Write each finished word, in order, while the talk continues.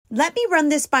Let me run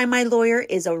this by my lawyer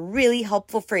is a really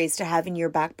helpful phrase to have in your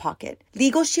back pocket.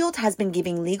 Legal Shield has been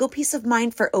giving legal peace of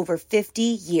mind for over 50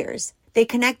 years. They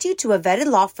connect you to a vetted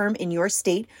law firm in your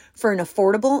state for an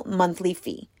affordable monthly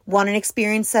fee. Want an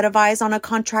experienced set of eyes on a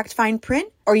contract fine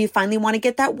print? Or you finally want to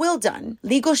get that will done?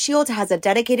 Legal Shield has a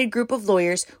dedicated group of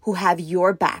lawyers who have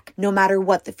your back, no matter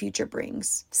what the future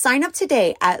brings. Sign up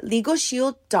today at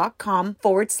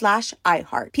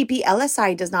LegalShield.com/iHeart.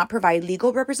 PPLSI does not provide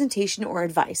legal representation or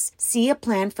advice. See a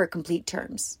plan for complete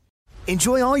terms.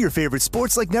 Enjoy all your favorite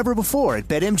sports like never before at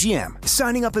BetMGM.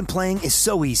 Signing up and playing is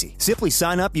so easy. Simply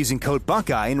sign up using code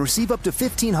Buckeye and receive up to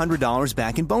 $1,500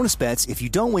 back in bonus bets if you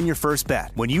don't win your first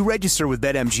bet. When you register with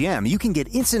BetMGM, you can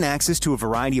get instant access to a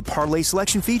variety of parlay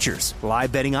selection features,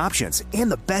 live betting options,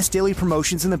 and the best daily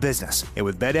promotions in the business. And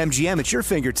with BetMGM at your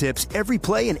fingertips, every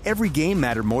play and every game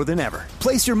matter more than ever.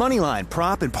 Place your moneyline,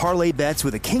 prop, and parlay bets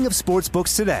with the king of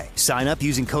sportsbooks today. Sign up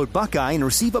using code Buckeye and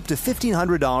receive up to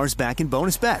 $1,500 back in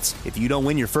bonus bets if you don't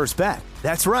win your first bet.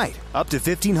 That's right, up to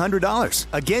 $1,500.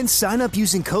 Again, sign up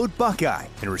using code Buckeye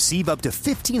and receive up to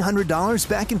 $1,500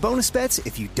 back in bonus bets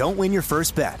if you don't win your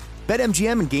first bet.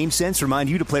 BetMGM and GameSense remind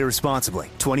you to play responsibly.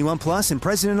 21 plus and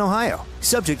present in Ohio.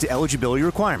 Subject to eligibility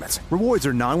requirements. Rewards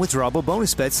are non-withdrawable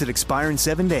bonus bets that expire in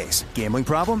 7 days. Gambling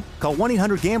problem? Call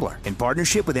 1-800-GAMBLER in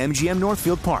partnership with MGM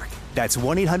Northfield Park. That's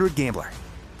 1-800-GAMBLER.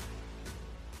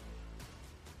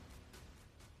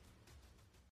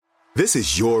 This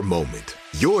is your moment,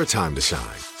 your time to shine,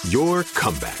 your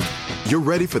comeback. You're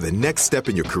ready for the next step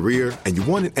in your career, and you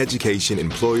want an education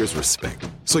employers respect.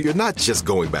 So you're not just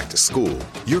going back to school,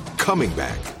 you're coming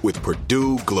back with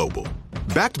Purdue Global.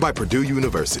 Backed by Purdue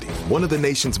University, one of the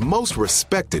nation's most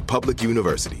respected public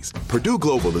universities, Purdue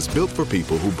Global is built for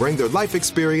people who bring their life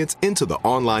experience into the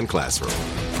online classroom.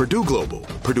 Purdue Global,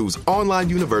 Purdue's online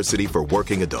university for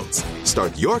working adults.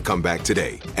 Start your comeback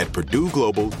today at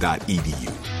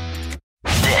purdueglobal.edu.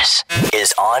 This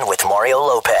is On with Mario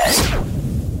Lopez.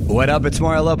 What up? It's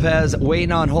Mario Lopez.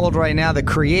 Waiting on hold right now, the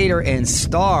creator and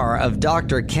star of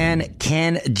Dr. Ken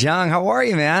Jeong. How are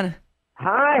you, man?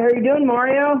 Hi, how are you doing,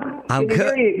 Mario? I'm good. Good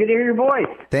to hear you. Good to hear your voice.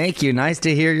 Thank you. Nice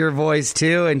to hear your voice,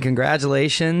 too. And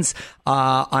congratulations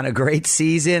on a great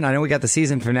season. I know we got the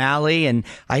season finale, and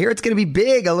I hear it's going to be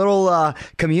big, a little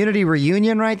community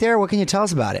reunion right there. What can you tell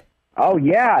us about it? Oh,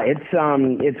 yeah.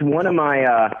 It's one of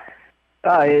my...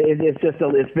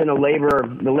 it's been the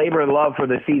labor of love for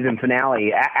the season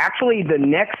finale. Actually, the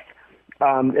next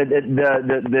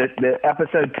the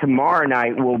episode tomorrow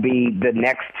night will be the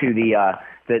next to the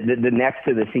next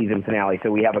to the season finale.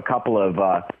 So we have a couple of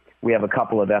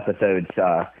episodes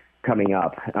coming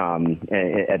up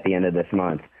at the end of this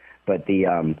month. But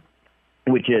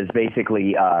which is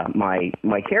basically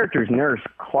my character's nurse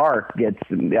Clark gets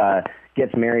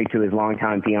married to his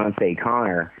longtime fiance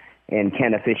Connor. And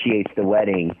Ken officiates the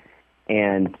wedding,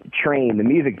 and Train, the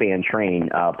music band Train,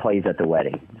 plays at the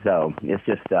wedding. So it's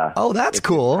just that's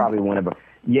cool. Probably one of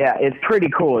it's pretty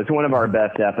cool. It's one of our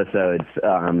best episodes,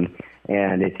 and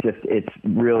it's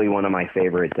really one of my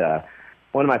favorite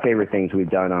things we've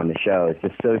done on the show. It's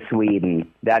just so sweet, and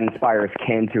that inspires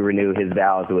Ken to renew his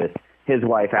vows with his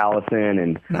wife Allison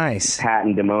and nice Pat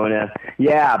and Damona.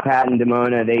 Yeah, Pat and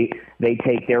Damona. They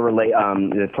take their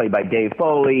they're played by Dave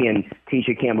Foley and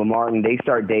Tisha Campbell Martin.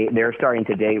 They're starting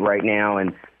to date right now,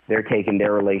 and they're taking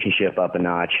their relationship up a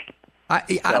notch. I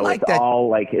like that.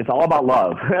 It's all about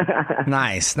love.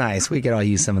 Nice. We could all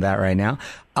use some of that right now.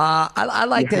 I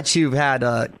like that you've had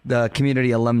the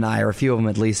community alumni, or a few of them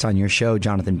at least, on your show,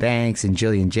 Jonathan Banks and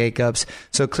Jillian Jacobs.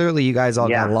 So clearly you guys all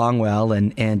got along well.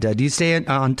 And do you stay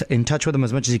in touch with them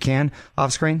as much as you can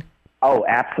off screen? Oh,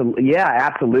 absolutely. Yeah,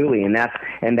 absolutely. And that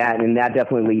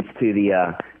definitely leads to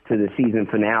the season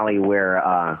finale where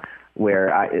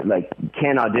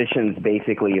Ken auditions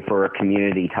basically for a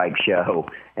Community type show,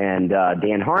 and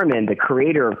Dan Harmon, the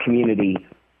creator of Community,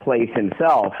 plays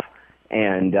himself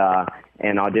and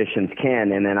auditions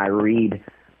Ken, and then I read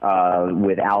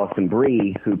with Allison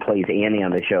Brie, who plays Annie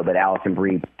on the show, but Allison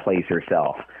Brie plays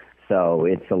herself. So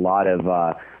it's a lot of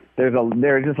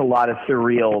there's just a lot of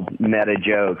surreal meta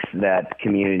jokes that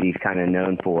Community's kind of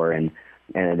known for, and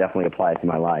it definitely applies to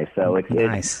my life. So it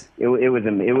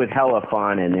was hella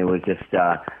fun, and it was just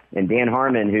and Dan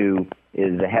Harmon, who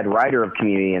is the head writer of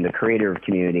Community and the creator of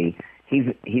Community, he's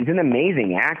an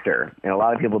amazing actor, and a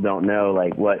lot of people don't know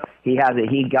what he has.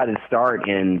 He got his start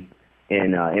in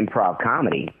improv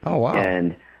comedy. Oh wow!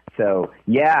 And so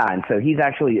he's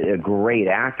actually a great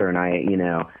actor, and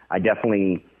I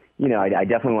definitely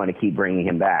want to keep bringing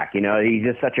him back. He's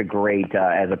just such a great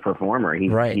as a performer.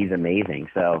 He's amazing.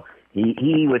 So.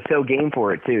 He was so game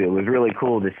for it, too. It was really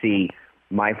cool to see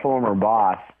my former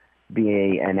boss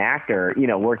be an actor,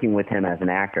 working with him as an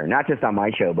actor, not just on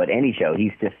my show, but any show.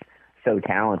 He's just so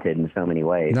talented in so many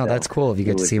ways. No, so that's cool if you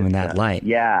get to see him in that light.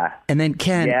 Yeah. And then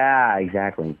Ken. Yeah,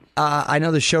 exactly. I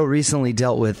know the show recently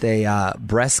dealt with a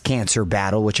breast cancer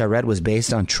battle, which I read was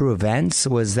based on true events.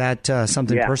 Was that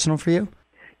something personal for you?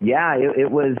 Yeah,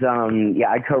 it was.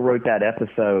 I co-wrote that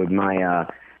episode.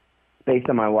 Based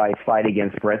on my wife's fight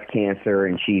against breast cancer,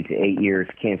 and she's 8 years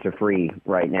cancer-free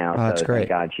right now. Oh, that's great. Thank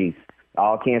God she's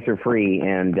all cancer-free,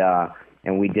 and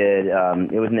we did.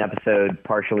 It was an episode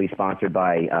partially sponsored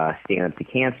by Stand Up to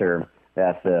Cancer.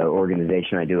 That's the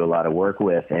organization I do a lot of work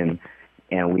with, and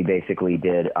we basically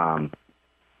did an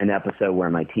episode where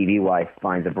my TV wife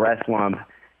finds a breast lump,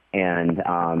 and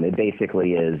it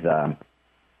basically is,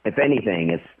 if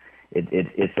anything,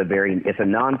 it's a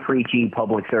non-preachy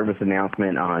public service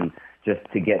announcement on just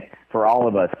for all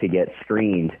of us to get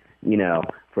screened,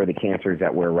 for the cancers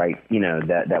that we're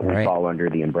that we fall under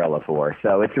the umbrella for.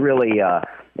 So it's really,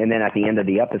 and then at the end of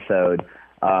the episode,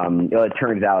 it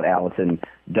turns out Allison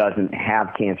doesn't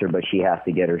have cancer, but she has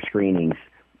to get her screenings,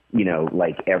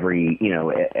 regularly.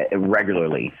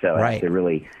 So right. it's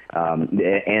really,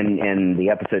 and the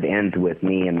episode ends with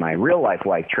me and my real life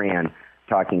wife, Tran,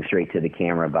 talking straight to the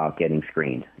camera about getting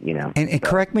screened, And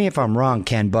correct me if I'm wrong,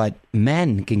 Ken, but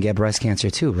men can get breast cancer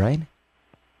too, right?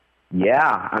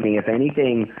 Yeah. I mean, if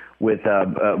anything, with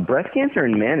breast cancer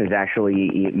in men is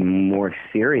actually more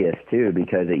serious too,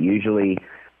 because it usually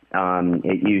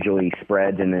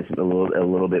spreads and is a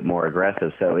little bit more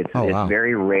aggressive. So it's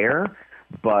very rare,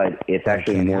 but it's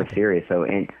actually more serious. So,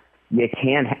 and it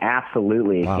can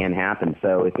absolutely, it can happen.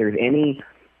 So if there's any,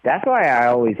 that's why I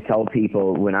always tell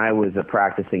people when I was a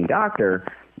practicing doctor,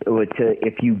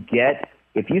 if you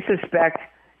suspect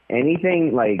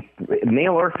anything like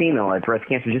male or female like breast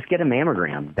cancer, just get a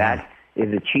mammogram. That is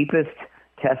the cheapest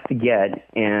test to get,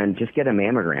 and just get a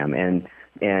mammogram.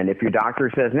 And if your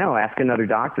doctor says no, ask another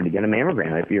doctor to get a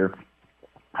mammogram. If you're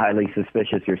highly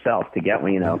suspicious yourself, to get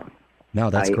one,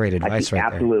 No, that's great advice right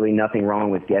there. Absolutely nothing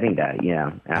wrong with getting that.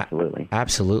 Yeah, absolutely.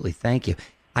 Absolutely. Thank you.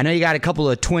 I know you got a couple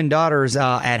of twin daughters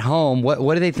at home.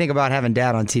 What do they think about having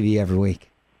Dad on TV every week?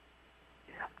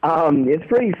 It's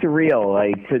pretty surreal,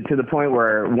 like to the point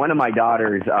where one of my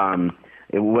daughters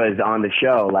it was on the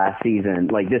show last season,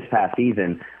 like this past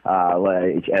season,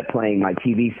 at playing my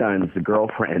TV son's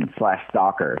girlfriend /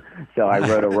 stalker. So I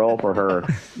wrote a role for her.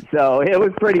 So it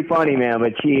was pretty funny, man.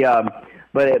 But she,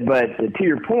 but to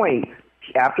your point,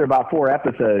 after about 4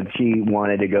 episodes, she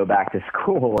wanted to go back to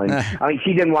school, and I mean,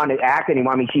 she didn't want to act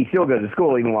anymore. I mean, she still goes to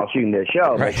school even while shooting the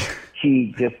show, right. But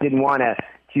she just didn't want to.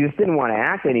 She just didn't want to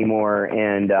act anymore,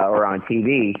 and or on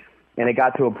TV. And it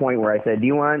got to a point where I said, "Do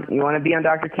you want to be on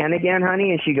Dr. Ken again,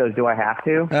 honey?" And she goes, "Do I have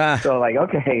to?" So like,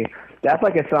 okay, that's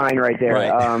like a sign right there. Right.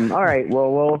 All right,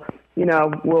 well, we'll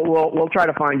try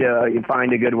to find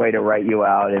a good way to write you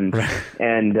out, and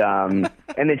and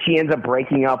then she ends up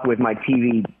breaking up with my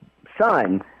TV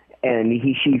son, and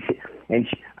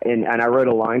I wrote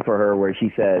a line for her where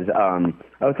she says, "Oh,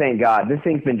 thank God, this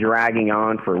thing's been dragging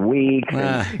on for weeks."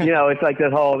 And, it's like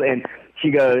this whole, and she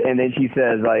goes, and then she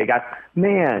says, like, I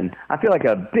feel like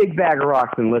a big bag of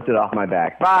rocks been lifted off my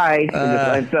back. Bye.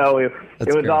 And so it was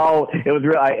great. It was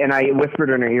real. And I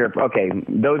whispered in her ear, okay,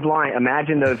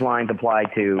 imagine those lines apply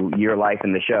to your life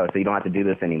in the show, so you don't have to do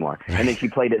this anymore. And then she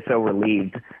played it so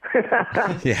relieved.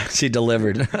 Yeah, she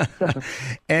delivered.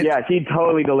 Yeah, she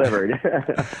totally delivered.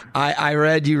 I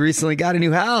read you recently got a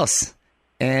new house,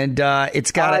 and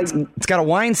it's got a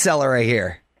wine cellar right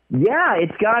here. Yeah,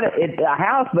 it's got a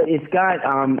house, but it's got.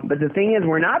 But the thing is,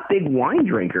 we're not big wine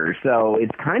drinkers, so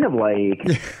it's kind of like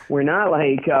we're not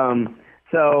like.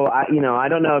 So I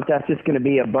don't know if that's just going to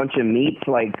be a bunch of meats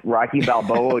like Rocky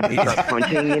Balboa would just start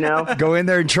punching. Go in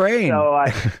there and train. So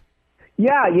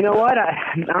yeah, you know what?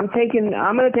 I'm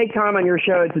going to take time on your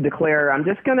show to declare. I'm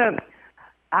just gonna.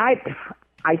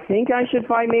 I think I should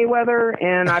fight Mayweather,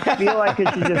 and I feel like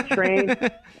I should just train.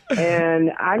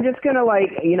 And I'm just going to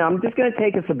I'm just going to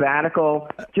take a sabbatical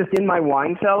just in my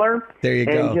wine cellar. There you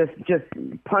go. And just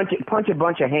punch a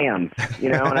bunch of hams,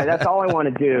 and that's all I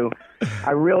want to do.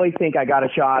 I really think I got a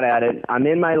shot at it. I'm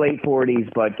in my late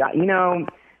 40s, but,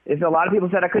 there's a lot of people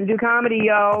said I couldn't do comedy,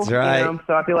 yo. That's right.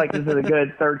 So I feel like this is a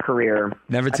good third career.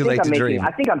 Never too late to dream. I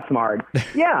think I'm smart.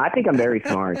 Yeah, I think I'm very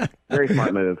smart. Very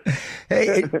smart move.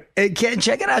 Hey, Ken,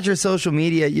 checking out your social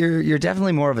media, you're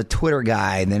definitely more of a Twitter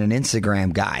guy than an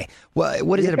Instagram guy.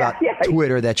 What is it about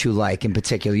Twitter that you like in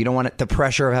particular? You don't want the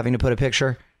pressure of having to put a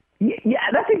picture? Yeah,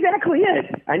 that's exactly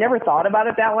it. I never thought about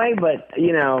it that way, but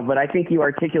I think you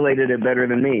articulated it better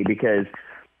than me, because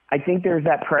I think there's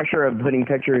that pressure of putting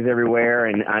pictures everywhere,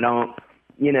 and I don't,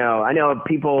 I know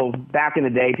people back in the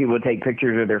day, people would take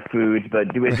pictures of their foods,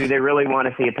 but do they really want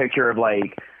to see a picture of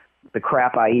like the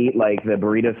crap I eat, like the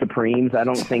burrito supremes? I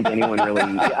don't think anyone really.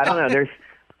 I don't know.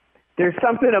 There's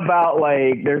something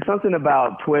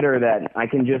about Twitter that I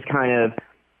can just kind of.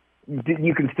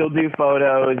 You can still do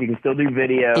photos. You can still do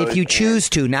videos. If you choose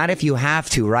to, not if you have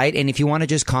to, right? And if you want to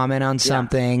just comment on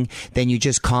something, then you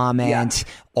just comment,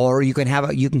 or you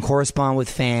can correspond with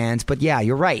fans. But yeah,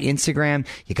 you're right. Instagram,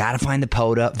 you got to find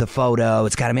the photo.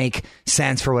 It's got to make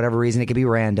sense for whatever reason. It could be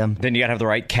random. Then you got to have the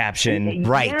right caption.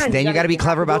 Right. Then you got to be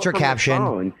clever about your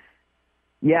caption.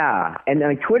 Yeah, and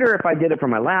like Twitter, if I did it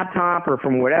from my laptop or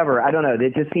from whatever, I don't know.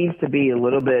 It just seems to be a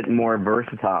little bit more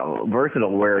versatile,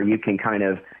 where you can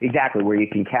where you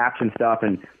can caption stuff,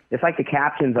 and it's like the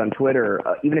captions on Twitter.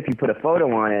 Even if you put a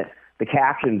photo on it,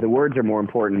 the words are more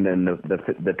important than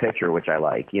the picture, which I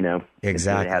like.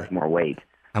 Exactly, it has more weight.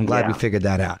 I'm glad we figured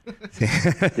that out.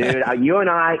 Dude, you and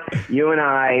I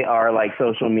are like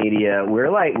social media.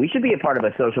 We should be a part of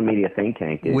a social media think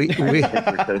tank, dude. We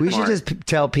should just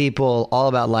tell people all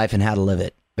about life and how to live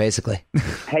it, basically.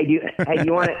 Hey, do you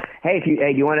want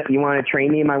to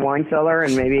train me in my wine cellar,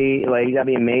 and maybe that'd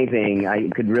be amazing. I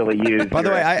could really use. By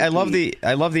the way, I love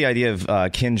the idea of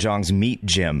Ken Jeong's meat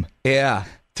gym. Yeah.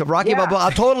 To Rocky Balboa,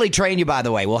 I'll totally train you. By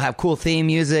the way, we'll have cool theme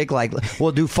music. Like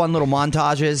we'll do fun little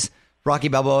montages. Rocky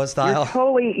Balboa style.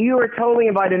 You were totally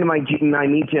invited to my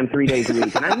meat gym 3 days a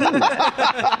week, and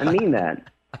I mean that.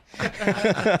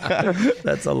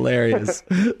 That's hilarious.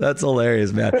 That's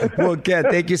hilarious, man. Well, Ken,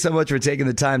 thank you so much for taking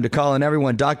the time to call in.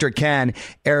 Everyone, Dr. Ken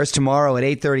airs tomorrow at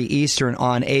 8:30 Eastern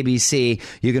on ABC.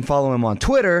 You can follow him on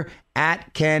Twitter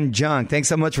at Ken Jeong. Thanks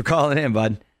so much for calling in,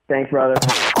 bud. Thanks, brother.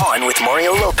 On with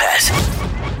Mario Lopez.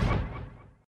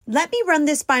 Let me run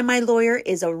this by my lawyer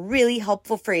is a really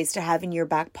helpful phrase to have in your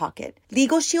back pocket.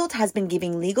 Legal Shield has been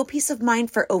giving legal peace of mind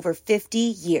for over 50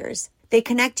 years. They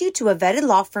connect you to a vetted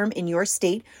law firm in your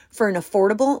state for an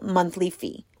affordable monthly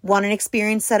fee. Want an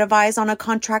experienced set of eyes on a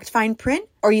contract fine print?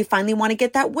 Or you finally want to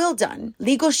get that will done?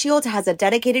 Legal Shield has a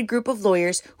dedicated group of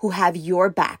lawyers who have your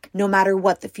back, no matter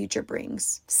what the future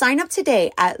brings. Sign up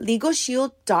today at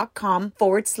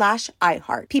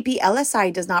LegalShield.com/iHeart.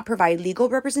 PPLSI does not provide legal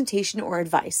representation or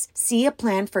advice. See a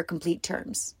plan for complete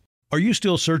terms. Are you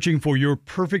still searching for your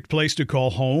perfect place to call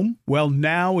home? Well,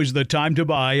 now is the time to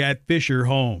buy at Fisher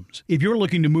Homes. If you're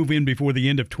looking to move in before the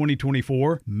end of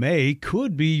 2024, May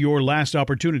could be your last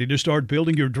opportunity to start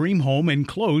building your dream home and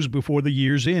close before the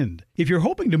year's end. If you're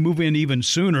hoping to move in even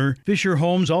sooner, Fisher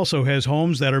Homes also has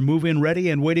homes that are move-in ready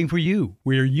and waiting for you,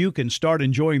 where you can start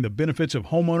enjoying the benefits of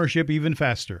homeownership even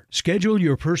faster. Schedule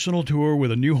your personal tour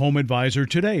with a new home advisor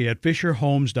today at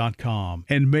FisherHomes.com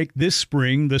and make this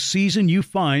spring the season you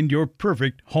find your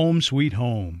perfect home sweet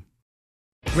home.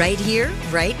 Right here,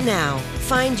 right now.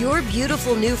 Find your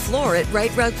beautiful new floor at Right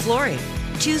Rug Flooring.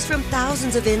 Choose from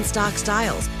thousands of in-stock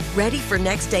styles, ready for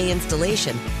next day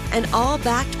installation, and all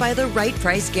backed by the right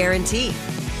price guarantee.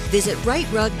 Visit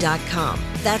rightrug.com.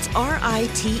 That's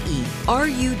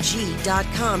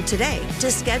RITERUG.com today to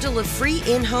schedule a free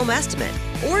in-home estimate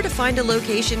or to find a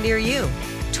location near you.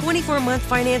 24-month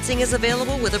financing is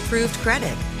available with approved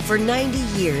credit. For 90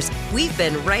 years, we've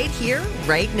been right here,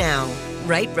 right now.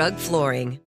 Right Rug Flooring.